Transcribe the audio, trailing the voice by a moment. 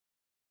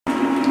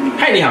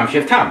Hi, I'm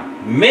Chef Tom,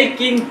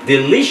 making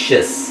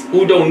delicious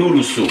udon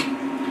noodle soup.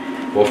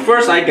 Well,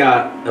 first I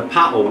got a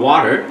pot of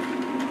water,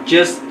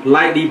 just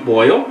lightly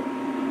boil,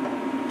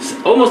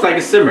 almost like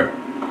a simmer.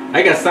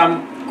 I got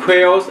some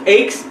quail's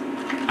eggs.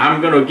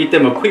 I'm gonna give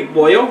them a quick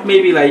boil,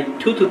 maybe like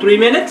 2 to 3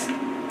 minutes.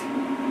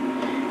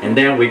 And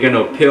then we're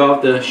gonna peel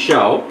off the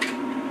shell.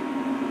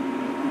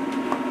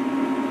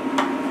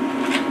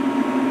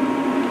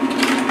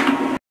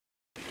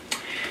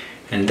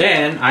 And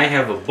then I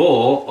have a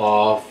bowl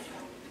of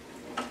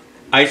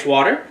ice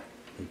water.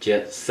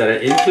 Just set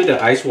it into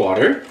the ice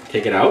water,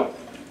 take it out.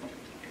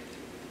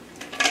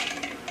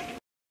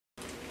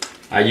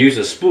 I use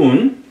a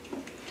spoon,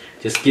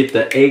 just give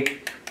the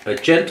egg a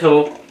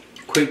gentle,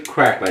 quick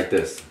crack like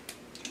this.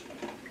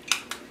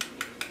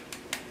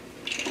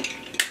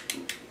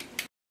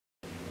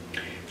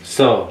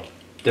 So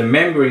the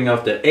membrane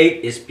of the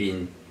egg is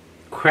being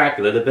cracked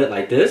a little bit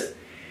like this.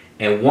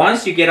 And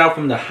once you get out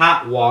from the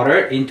hot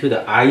water into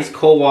the ice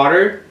cold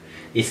water,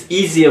 it's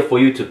easier for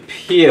you to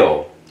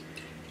peel.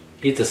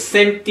 It's the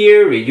same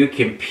theory, you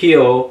can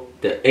peel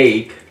the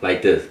egg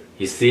like this,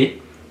 you see?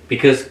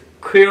 Because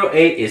quail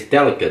egg is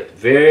delicate,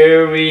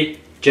 very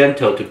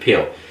gentle to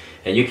peel.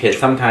 And you can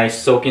sometimes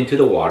soak into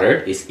the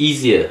water, it's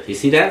easier, you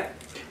see that?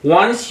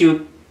 Once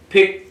you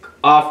pick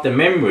off the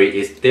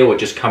membrane, they will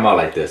just come out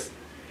like this.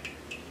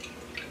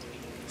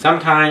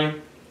 Sometimes,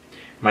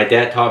 my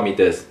dad taught me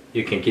this.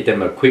 You can give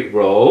them a quick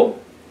roll,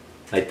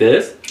 like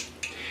this.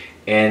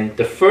 And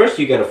the first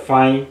you gotta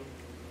find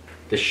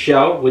the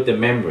shell with the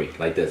membrane,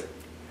 like this.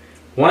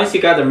 Once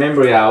you got the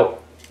membrane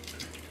out,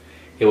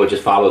 it will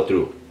just follow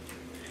through.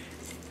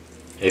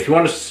 If you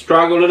want to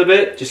struggle a little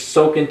bit, just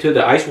soak into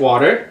the ice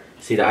water.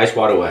 See, the ice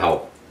water will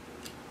help.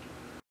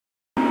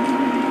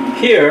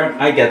 Here,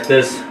 I got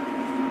this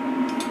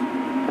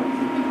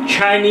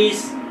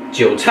Chinese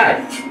韭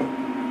菜,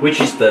 which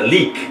is the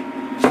leek.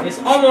 It's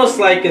almost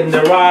like a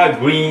nara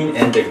green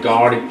and the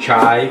garlic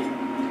chive.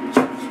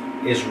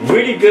 It's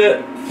really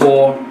good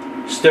for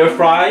stir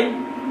fry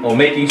or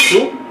making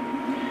soup.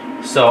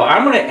 So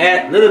I'm going to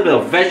add a little bit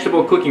of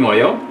vegetable cooking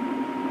oil.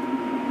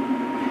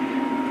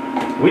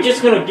 We're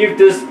just going to give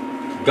this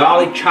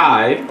garlic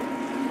chive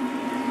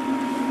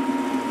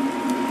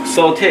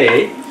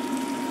saute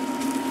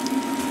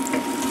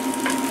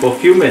for a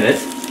few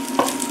minutes.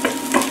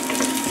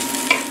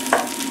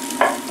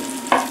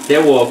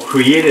 That will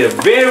create a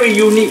very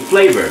unique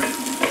flavor.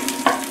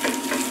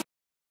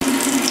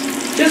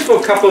 Just for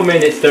a couple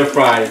minutes stir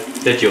fry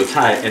the 韭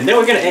菜, and then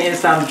we're going to add in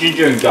some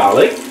ginger and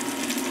garlic.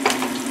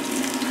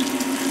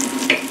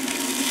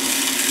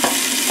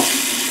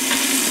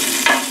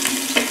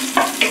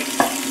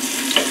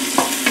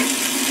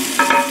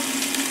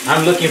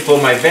 I'm looking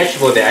for my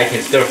vegetable that I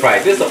can stir fry.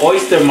 This is the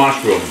oyster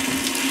mushroom.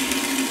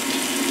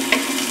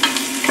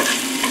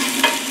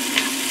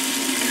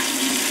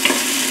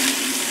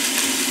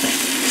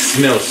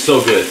 Smells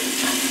so good.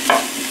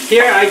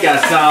 Here I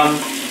got some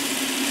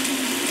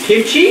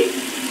kimchi,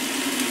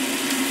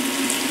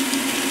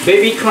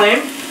 baby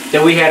clam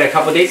that we had a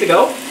couple days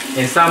ago,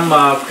 and some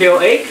quail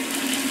egg,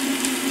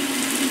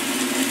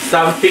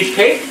 some fish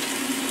cake,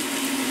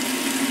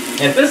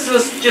 and this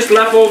is just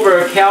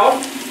leftover kale.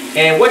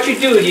 And what you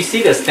do is, you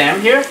see the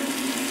stem here?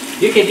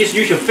 You can just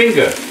use your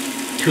finger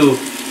to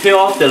peel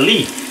off the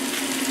leaf.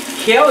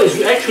 Kale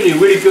is actually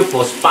really good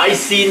for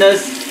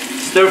spiciness,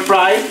 stir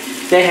fry.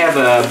 They have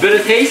a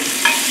bitter taste.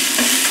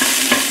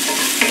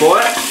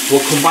 But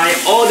we'll combine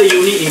all the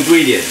unique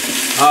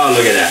ingredients. Oh,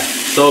 look at that.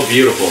 So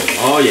beautiful.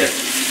 Oh yes.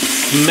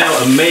 Smell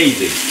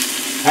amazing.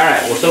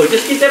 Alright, well, so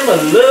just give them a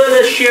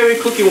little sherry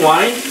cooking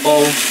wine,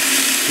 or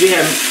you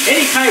have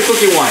any kind of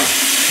cooking wine.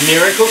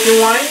 Mirin cooking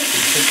wine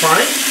is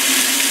fine.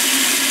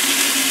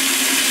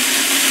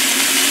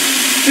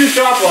 2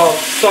 drops of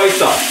soy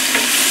sauce.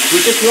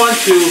 We just want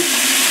to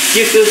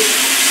give this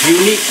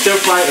unique stir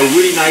fry a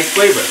really nice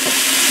flavor.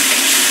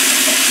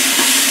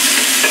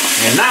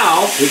 And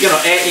now we're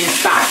gonna add in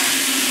stock.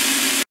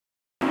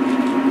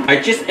 I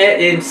just add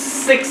in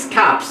 6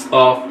 cups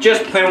of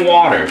just plain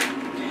water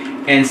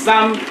and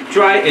some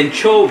dry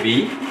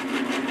anchovy.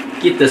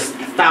 Give the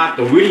stock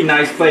a really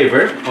nice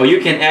flavor. Or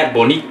you can add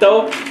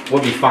bonito,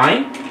 will be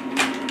fine.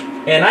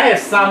 And I have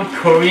some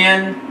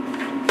Korean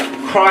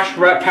crushed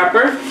red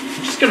pepper.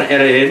 I'm just gonna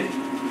add it in.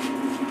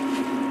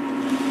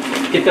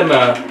 Give them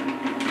a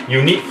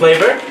unique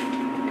flavor.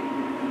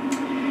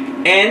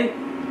 And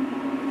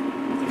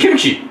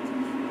kimchi.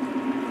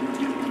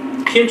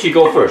 Kimchi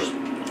go first.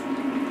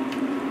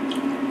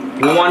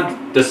 We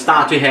want the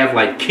stock to have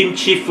like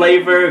kimchi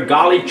flavor,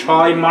 garlic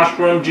chive,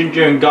 mushroom,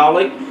 ginger and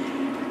garlic.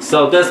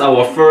 So that's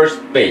our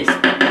first base.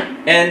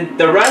 And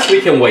the rest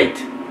we can wait.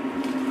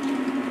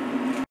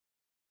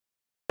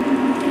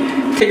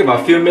 Take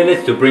about a few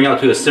minutes to bring out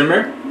to a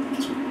simmer.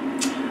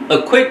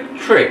 A quick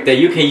trick that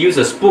you can use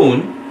a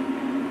spoon.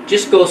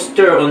 Just go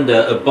stir on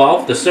the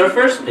above the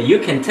surface, and you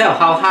can tell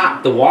how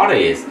hot the water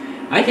is.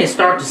 I can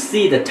start to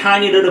see the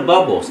tiny little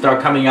bubble start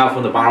coming out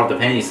from the bottom of the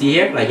pan. You see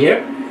here, like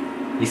here?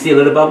 You see a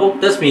little bubble?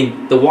 That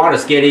means the water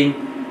is getting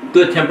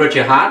good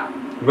temperature hot.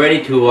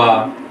 ready to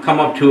come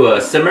up to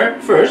a simmer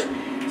first.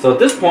 So at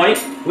this point,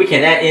 we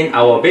can add in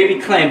our baby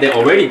clam that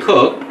already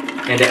cooked,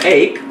 and the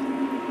egg,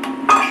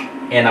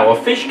 and our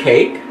fish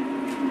cake,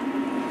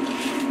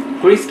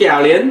 green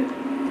scallion,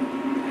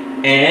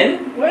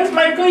 and where's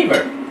my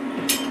flavor?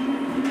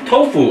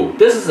 Tofu.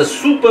 This is a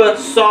super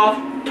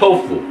soft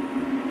tofu.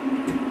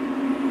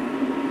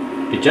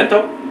 Be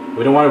gentle.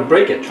 We don't want to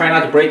break it. Try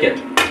not to break it.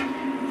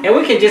 And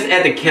we can just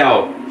add the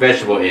kale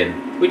vegetable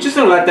in. We're just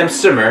going to let them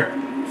simmer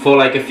for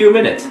like a few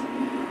minutes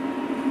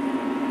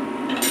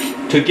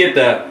to give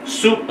the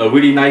soup a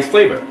really nice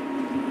flavor.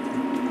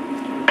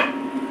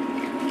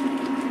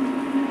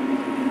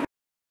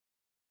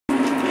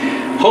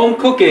 Home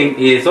cooking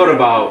is all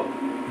about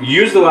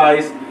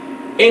utilize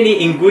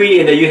any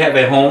ingredient that you have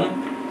at home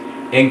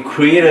and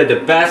create the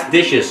best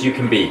dishes you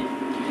can be.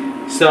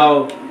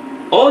 So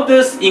all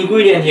this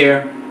ingredient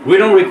here, we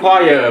don't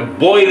require a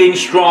boiling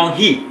strong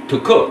heat to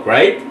cook,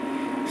 right?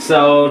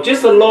 So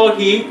just a low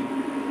heat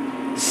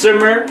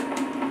simmer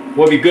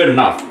will be good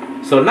enough.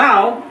 So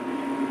now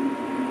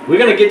we're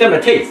gonna give them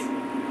a taste.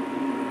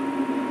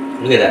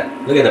 Look at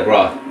that. Look at the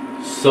broth.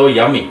 So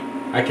yummy.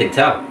 I can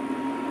tell.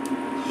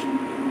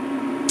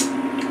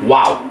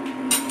 Wow.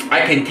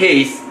 I can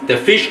taste the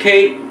fish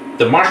cake,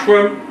 the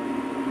mushroom.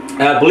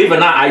 Believe it or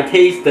not, I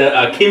taste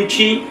the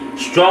kimchi,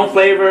 strong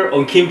flavor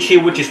on kimchi,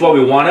 which is what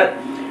we wanted,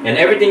 and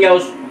everything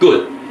else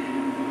good.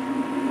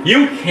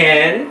 You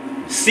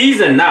can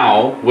season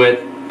now with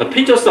a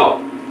pinch of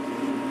salt.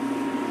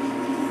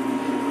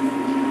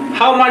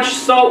 How much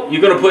salt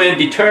you're gonna put in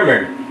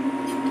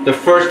determine the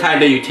first time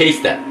that you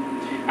taste that.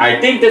 I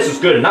think this is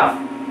good enough.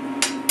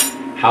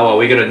 How are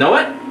we gonna know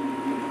it?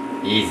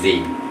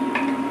 Easy.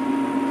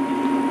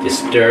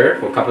 Just stir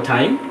for a couple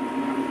times.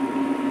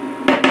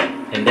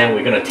 And then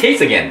we're gonna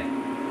taste again.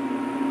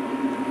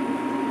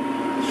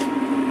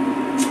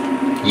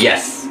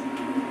 Yes.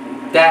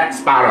 That's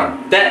spot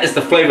on. That is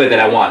the flavor that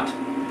I want.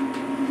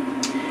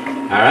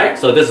 Alright,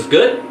 so this is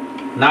good.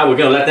 Now we're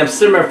gonna let them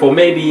simmer for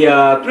maybe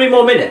 3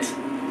 more minutes.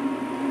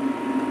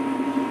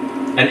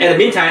 And in the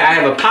meantime, I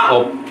have a pot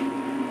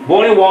of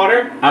boiling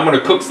water. I'm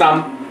gonna cook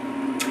some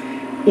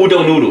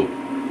udon noodle.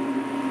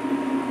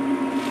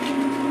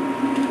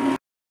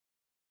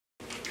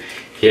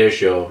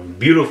 Here's your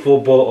beautiful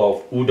bowl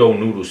of udon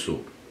noodle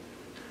soup.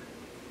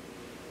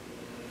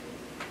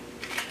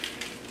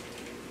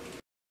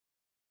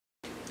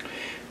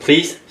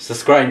 Please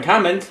subscribe and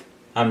comment.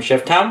 I'm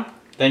Chef Tom.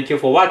 Thank you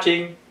for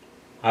watching.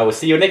 I will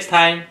see you next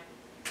time.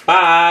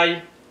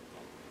 Bye.